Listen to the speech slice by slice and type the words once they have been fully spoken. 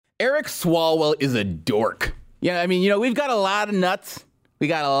Eric Swalwell is a dork. Yeah, I mean, we've got a lot of nuts. We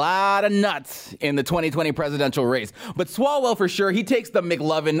got a lot of nuts in the 2020 presidential race. But Swalwell, for sure, he takes the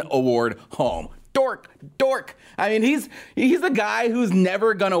McLovin Award home. Dork. I mean, he's the guy who's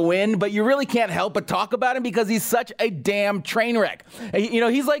never going to win, but you really can't help but talk about him because he's such a damn train wreck.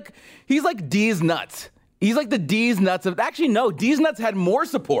 He's like D's nuts. He's like the D's nuts of, actually, no, D's nuts had more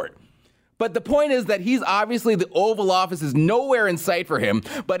support. But the point is that he's obviously, the Oval Office is nowhere in sight for him,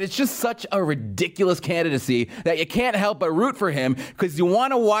 but it's just such a ridiculous candidacy that you can't help but root for him because you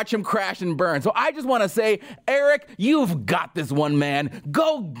want to watch him crash and burn. So I just want to say, Eric, you've got this one, man.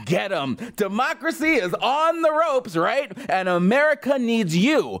 Go get him. Democracy is on the ropes, right? And America needs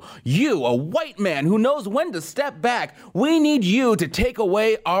you. You, a white man who knows when to step back. We need you to take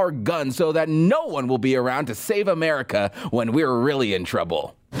away our guns so that no one will be around to save America when we're really in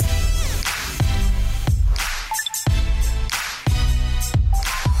trouble.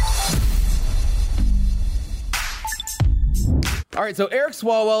 All right, so Eric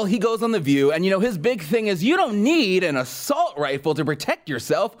Swalwell, he goes on The View, and his big thing is you don't need an assault rifle to protect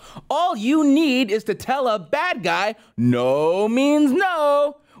yourself. All you need is to tell a bad guy no means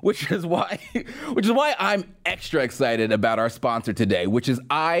no, which is why I'm extra excited about our sponsor today, which is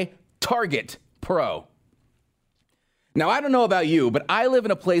iTarget Pro. Now, I don't know about you, but I live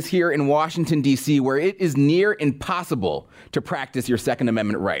in a place here in Washington, D.C., where it is near impossible to practice your Second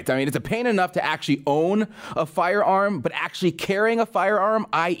Amendment rights. I mean, it's a pain enough to actually own a firearm, but actually carrying a firearm,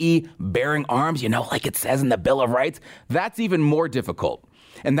 i.e. bearing arms, like it says in the Bill of Rights, that's even more difficult.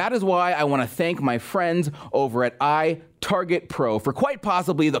 And that is why I want to thank my friends over at iTarget Pro for quite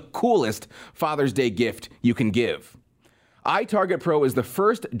possibly the coolest Father's Day gift you can give. iTarget Pro is the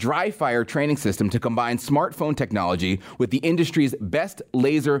first dry fire training system to combine smartphone technology with the industry's best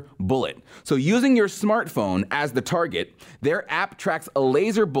laser bullet. So using your smartphone as the target, their app tracks a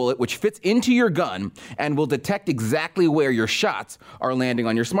laser bullet which fits into your gun and will detect exactly where your shots are landing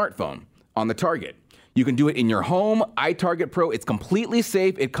on your smartphone, on the target. You can do it in your home. iTarget Pro, it's completely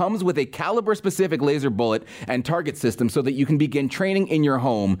safe. It comes with a caliber-specific laser bullet and target system so that you can begin training in your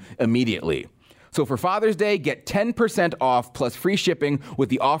home immediately. So for Father's Day, get 10% off plus free shipping with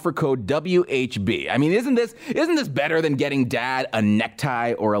the offer code WHB. I mean, isn't this better than getting dad a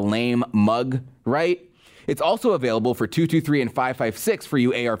necktie or a lame mug, right? It's also available for 223 and 556 for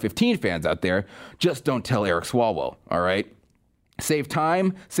you AR-15 fans out there. Just don't tell Eric Swalwell, all right? Save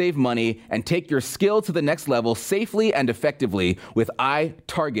time, save money, and take your skill to the next level safely and effectively with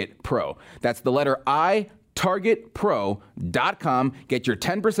iTarget Pro. That's the letter I, targetpro.com. Get your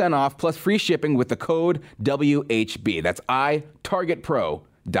 10% off plus free shipping with the code WHB. That's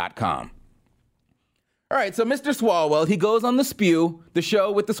itargetpro.com. All right, so Mr. Swalwell, he goes on The Spew, the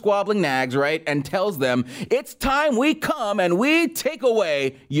show with the squabbling nags, right, and tells them, it's time we come and we take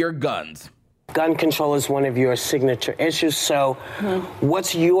away your guns. Gun control is one of your signature issues, so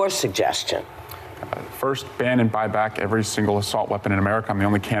what's your suggestion? First, ban and buy back every single assault weapon in America. I'm the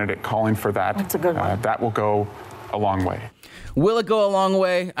only candidate calling for that. That's a good one. That will go a long way. Will it go a long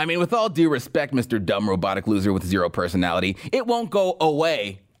way? I mean, with all due respect, Mr. Dumb Robotic Loser with zero personality, it won't go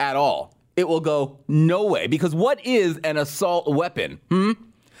away at all. It will go no way. Because what is an assault weapon?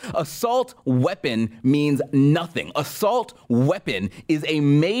 Assault weapon means nothing. Assault weapon is a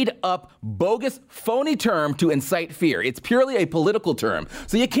made-up, bogus, phony term to incite fear. It's purely a political term.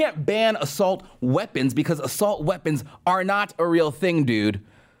 So you can't ban assault weapons because assault weapons are not a real thing, dude.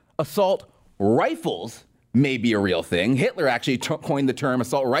 Assault rifles may be a real thing. Hitler actually coined the term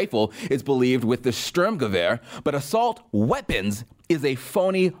assault rifle, it's believed, with the Sturmgewehr. But assault weapons is a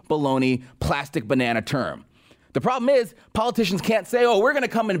phony, baloney, plastic banana term. The problem is politicians can't say, oh, we're going to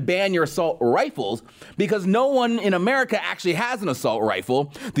come and ban your assault rifles because no one in America actually has an assault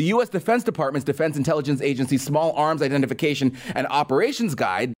rifle. The U.S. Defense Department's Defense Intelligence Agency Small Arms Identification and Operations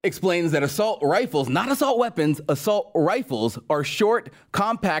Guide explains that assault rifles, not assault weapons, assault rifles are short,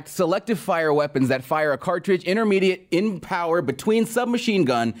 compact, selective fire weapons that fire a cartridge intermediate in power between submachine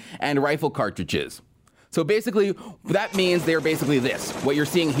gun and rifle cartridges. So basically, that means they're basically this. What you're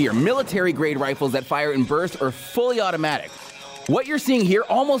seeing here, military-grade rifles that fire in bursts are fully automatic. What you're seeing here,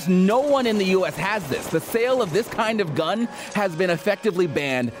 almost no one in the U.S. has this. The sale of this kind of gun has been effectively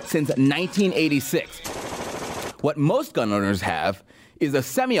banned since 1986. What most gun owners have is a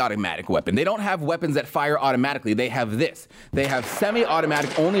semi-automatic weapon. They don't have weapons that fire automatically. They have this. They have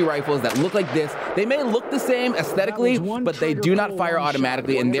semi-automatic only rifles that look like this. They may look the same aesthetically, but they do not fire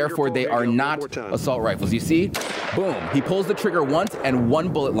automatically, and therefore they are not assault rifles. You see? Boom. He pulls the trigger once, and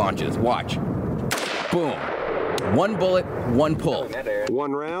one bullet launches. Watch. Boom. One bullet, one pull.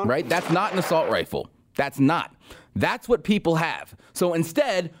 One round. Right? That's not an assault rifle. That's not. That's what people have. So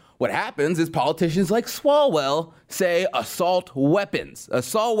instead, what happens is politicians like Swalwell say assault weapons.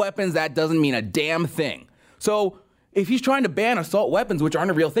 Assault weapons, that doesn't mean a damn thing. So if he's trying to ban assault weapons, which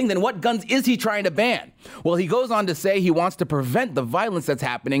aren't a real thing, then what guns is he trying to ban? Well, he goes on to say he wants to prevent the violence that's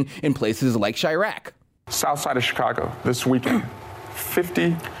happening in places like Chirac. South side of Chicago this weekend,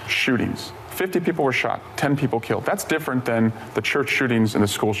 50 shootings. 50 people were shot, 10 people killed. That's different than the church shootings and the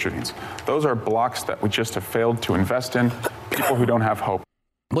school shootings. Those are blocks that we just have failed to invest in, people who don't have hope.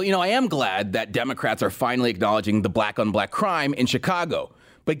 Well, I am glad that Democrats are finally acknowledging the black-on-black crime in Chicago.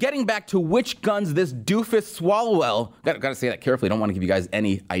 But getting back to which guns this doofus Swalwell, gotta say that carefully, don't want to give you guys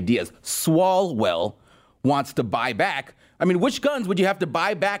any ideas, Swalwell wants to buy back. I mean, which guns would you have to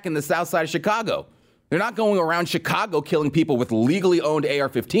buy back in the south side of Chicago? They're not going around Chicago killing people with legally owned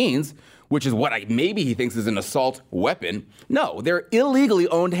AR-15s, which is what maybe he thinks is an assault weapon. No, they're illegally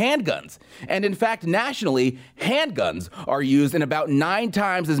owned handguns. And in fact, nationally, handguns are used in about 9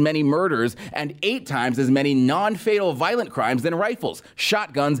 times as many murders and 8 times as many non-fatal violent crimes than rifles,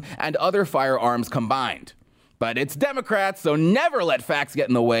 shotguns, and other firearms combined. But it's Democrats, so never let facts get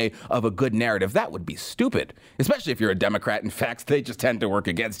in the way of a good narrative. That would be stupid, especially if you're a Democrat and facts, they just tend to work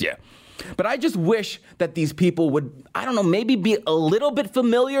against you. But I just wish that these people would, maybe be a little bit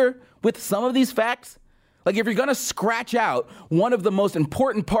familiar with some of these facts. Like if you're going to scratch out one of the most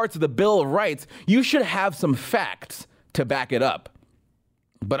important parts of the Bill of Rights, you should have some facts to back it up.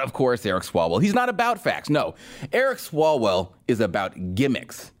 But of course, Eric Swalwell, he's not about facts. No, Eric Swalwell is about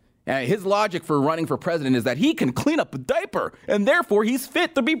gimmicks. And his logic for running for president is that he can clean up a diaper, and therefore he's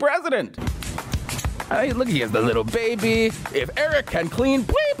fit to be president. Look, he has the little baby. If Eric can clean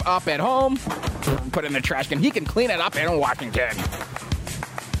bleep up at home, put it in the trash can, he can clean it up in Washington.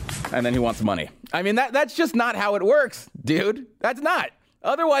 And then he wants money. I mean, that's just not how it works, dude. That's not.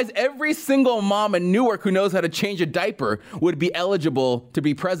 Otherwise, every single mom in Newark who knows how to change a diaper would be eligible to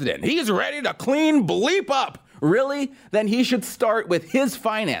be president. He's ready to clean bleep up. Really? Then he should start with his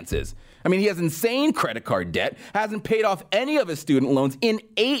finances. I mean, he has insane credit card debt, hasn't paid off any of his student loans in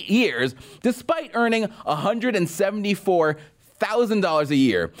 8 years, despite earning $174,000 a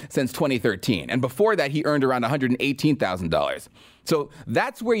year since 2013. And before that, he earned around $118,000. So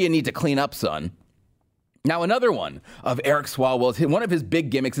that's where you need to clean up, son. Now, another one of Eric Swalwell's, one of his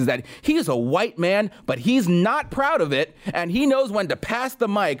big gimmicks is that he's a white man, but he's not proud of it, and he knows when to pass the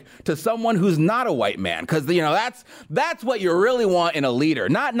mic to someone who's not a white man, because, that's what you really want in a leader.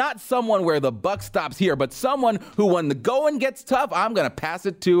 Not someone where the buck stops here, but someone who, when the going gets tough, I'm going to pass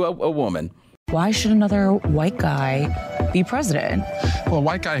it to a woman. Why should another white guy be president? Well, a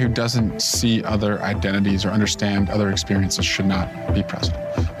white guy who doesn't see other identities or understand other experiences should not be president.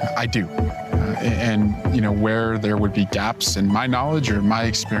 I do. And where there would be gaps in my knowledge or my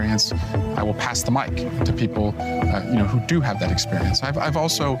experience, I will pass the mic to people, who do have that experience. I've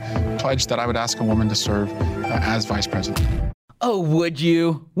also pledged that I would ask a woman to serve as vice president. Oh, would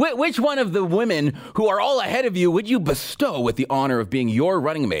you? Which one of the women who are all ahead of you would you bestow with the honor of being your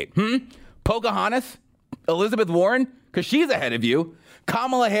running mate? Pocahontas? Elizabeth Warren? Because she's ahead of you.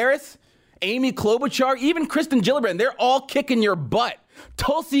 Kamala Harris? Amy Klobuchar? Even Kristen Gillibrand? They're all kicking your butt.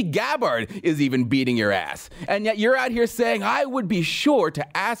 Tulsi Gabbard is even beating your ass. And yet you're out here saying, I would be sure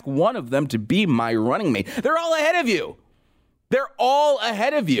to ask one of them to be my running mate. They're all ahead of you. They're all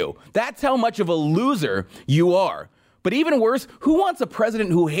ahead of you. That's how much of a loser you are. But even worse, who wants a president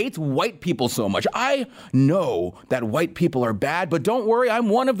who hates white people so much? I know that white people are bad, but don't worry, I'm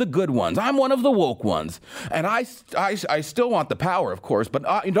one of the good ones. I'm one of the woke ones. And I still want the power, of course, but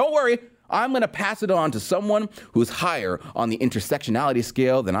don't worry. I'm going to pass it on to someone who's higher on the intersectionality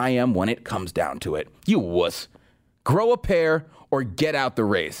scale than I am when it comes down to it. You wuss. Grow a pair or get out the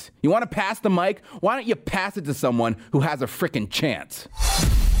race. You want to pass the mic? Why don't you pass it to someone who has a frickin' chance?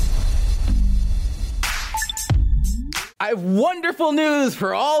 I have wonderful news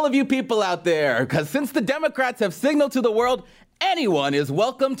for all of you people out there, because since the Democrats have signaled to the world anyone is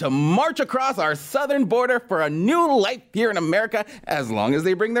welcome to march across our southern border for a new life here in America, as long as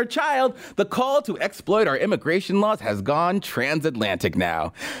they bring their child, the call to exploit our immigration laws has gone transatlantic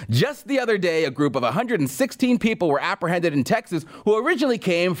now. Just the other day, a group of 116 people were apprehended in Texas who originally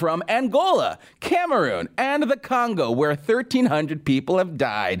came from Angola, Cameroon, and the Congo, where 1,300 people have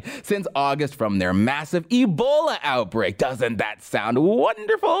died since August from their massive Ebola outbreak. Doesn't that sound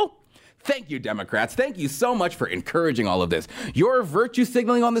wonderful? Thank you, Democrats. Thank you so much for encouraging all of this. Your virtue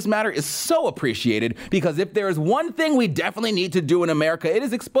signaling on this matter is so appreciated, because if there is one thing we definitely need to do in America, it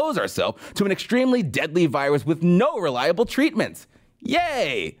is expose ourselves to an extremely deadly virus with no reliable treatments.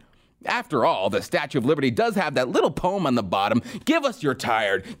 Yay! After all, the Statue of Liberty does have that little poem on the bottom. Give us your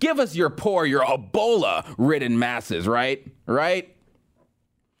tired, give us your poor, your Ebola-ridden masses, right? Right?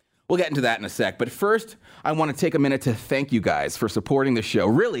 We'll get into that in a sec, but first, I want to take a minute to thank you guys for supporting the show.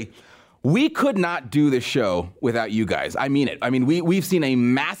 Really, we could not do this show without you guys. I mean it. I mean, we've seen a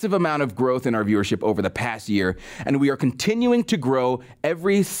massive amount of growth in our viewership over the past year, and we are continuing to grow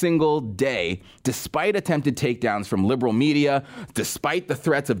every single day, despite attempted takedowns from liberal media, despite the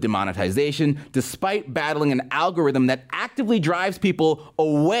threats of demonetization, despite battling an algorithm that actively drives people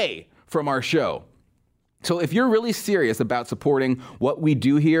away from our show. So if you're really serious about supporting what we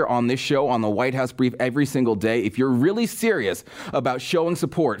do here on this show, on the White House Brief every single day, if you're really serious about showing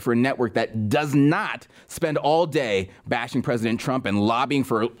support for a network that does not spend all day bashing President Trump and lobbying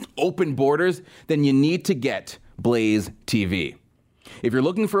for open borders, then you need to get Blaze TV. If you're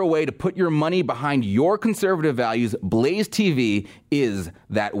looking for a way to put your money behind your conservative values, Blaze TV is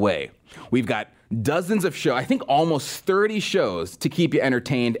that way. We've got dozens of shows, I think almost 30 shows to keep you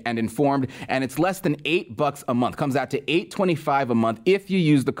entertained and informed, and it's less than $8 a month. Comes out to $8.25 a month if you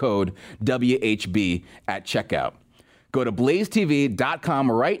use the code WHB at checkout. Go to blazetv.com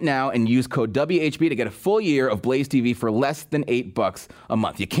right now and use code WHB to get a full year of Blaze TV for less than $8 a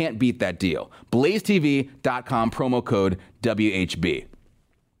month. You can't beat that deal. blazetv.com, promo code WHB.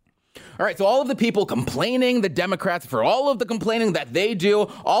 All right, so all of the people complaining, the Democrats, for all of the complaining that they do,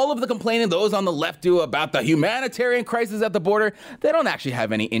 all of the complaining those on the left do about the humanitarian crisis at the border, they don't actually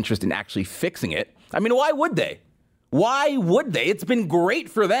have any interest in actually fixing it. I mean, why would they? Why would they? It's been great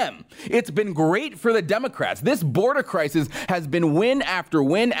for them. It's been great for the Democrats. This border crisis has been win after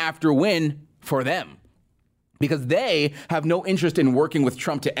win after win for them, because they have no interest in working with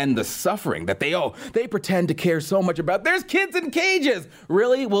Trump to end the suffering that they pretend to care so much about. There's kids in cages.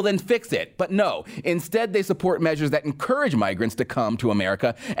 Really? Well, then fix it. But no, instead they support measures that encourage migrants to come to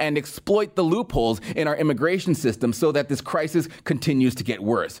America and exploit the loopholes in our immigration system so that this crisis continues to get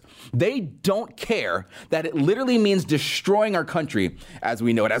worse. They don't care that it literally means destroying our country as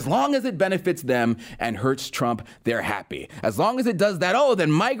we know it. As long as it benefits them and hurts Trump, they're happy. As long as it does that,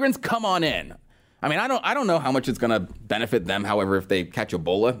 then migrants come on in. I mean, I don't know how much it's going to benefit them, however, if they catch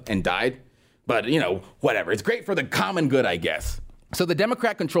Ebola and died. But, whatever. It's great for the common good, I guess. So the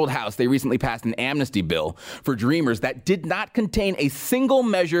Democrat-controlled House, they recently passed an amnesty bill for Dreamers that did not contain a single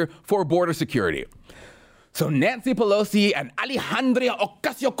measure for border security. So Nancy Pelosi and Alejandra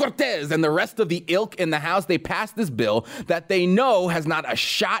Ocasio-Cortez and the rest of the ilk in the House, they passed this bill that they know has not a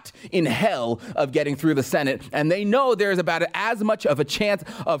shot in hell of getting through the Senate, and they know there's about as much of a chance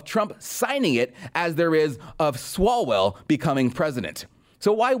of Trump signing it as there is of Swalwell becoming president.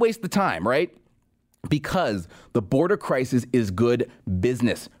 So why waste the time, right? Because the border crisis is good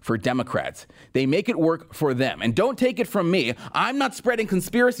business for Democrats. They make it work for them. And don't take it from me. I'm not spreading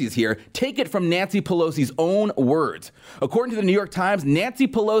conspiracies here. Take it from Nancy Pelosi's own words. According to the New York Times, Nancy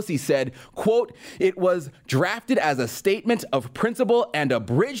Pelosi said, quote, "It was drafted as a statement of principle and a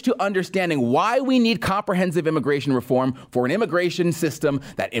bridge to understanding why we need comprehensive immigration reform for an immigration system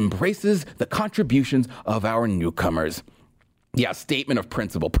that embraces the contributions of our newcomers." Yeah, statement of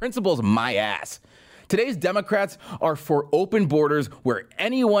principle. Principle's my ass. Today's Democrats are for open borders where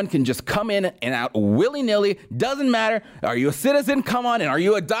anyone can just come in and out willy-nilly. Doesn't matter. Are you a citizen? Come on in. Are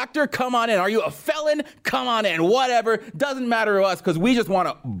you a doctor? Come on in. Are you a felon? Come on in. Whatever. Doesn't matter to us because we just want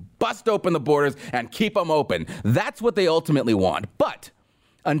to bust open the borders and keep them open. That's what they ultimately want. But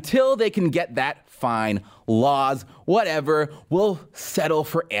until they can get that, fine. Laws, whatever. We'll settle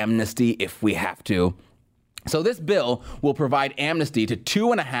for amnesty if we have to. So this bill will provide amnesty to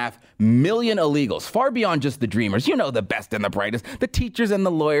 2.5 million illegals, far beyond just the dreamers. The best and the brightest, the teachers and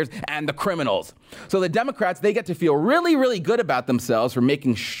the lawyers and the criminals. So the Democrats, they get to feel really, really good about themselves for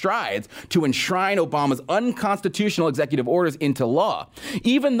making strides to enshrine Obama's unconstitutional executive orders into law.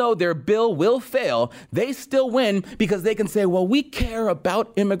 Even though their bill will fail, they still win because they can say, well, we care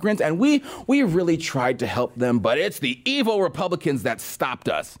about immigrants and we really tried to help them, but it's the evil Republicans that stopped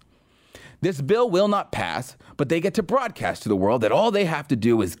us. This bill will not pass, but they get to broadcast to the world that all they have to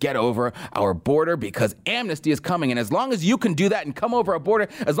do is get over our border because amnesty is coming. And as long as you can do that and come over our border,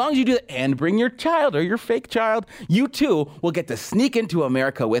 as long as you do that and bring your child or your fake child, you too will get to sneak into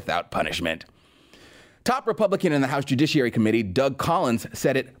America without punishment. Top Republican in the House Judiciary Committee, Doug Collins,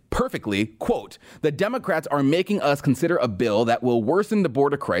 said it perfectly, quote, "The Democrats are making us consider a bill that will worsen the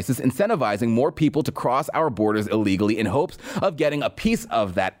border crisis, incentivizing more people to cross our borders illegally in hopes of getting a piece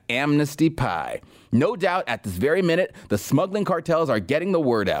of that amnesty pie. No doubt at this very minute, the smuggling cartels are getting the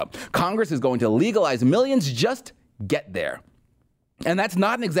word out. Congress is going to legalize millions, just get there." And that's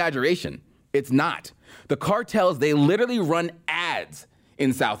not an exaggeration. It's not. The cartels, they literally run ads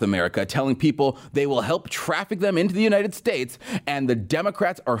in South America, telling people they will help traffic them into the United States, and the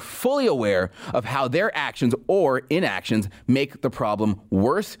Democrats are fully aware of how their actions or inactions make the problem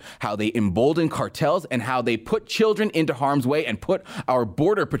worse, how they embolden cartels, and how they put children into harm's way and put our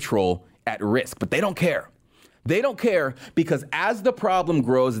border patrol at risk. But they don't care. They don't care because as the problem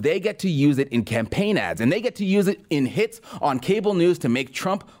grows, they get to use it in campaign ads and they get to use it in hits on cable news to make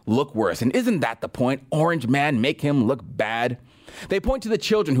Trump look worse. And isn't that the point? Orange man, make him look bad. They point to the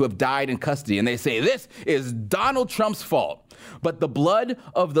children who have died in custody and they say, this is Donald Trump's fault. But the blood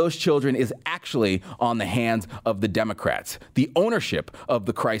of those children is actually on the hands of the Democrats. The ownership of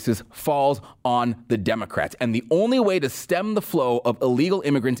the crisis falls on the Democrats. And the only way to stem the flow of illegal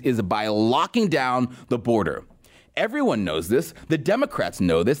immigrants is by locking down the border. Everyone knows this. The Democrats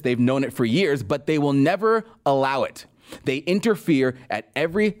know this. They've known it for years, but they will never allow it. They interfere at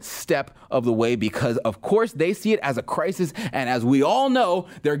every step of the way because, of course, they see it as a crisis. And as we all know,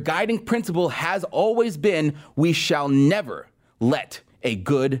 their guiding principle has always been, we shall never let a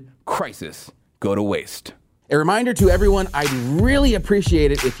good crisis go to waste. A reminder to everyone, I'd really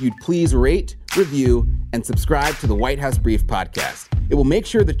appreciate it if you'd please rate, review, and subscribe to the White House Brief podcast. It will make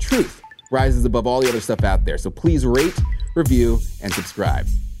sure the truth rises above all the other stuff out there. So please rate, review, and subscribe.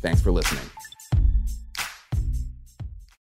 Thanks for listening.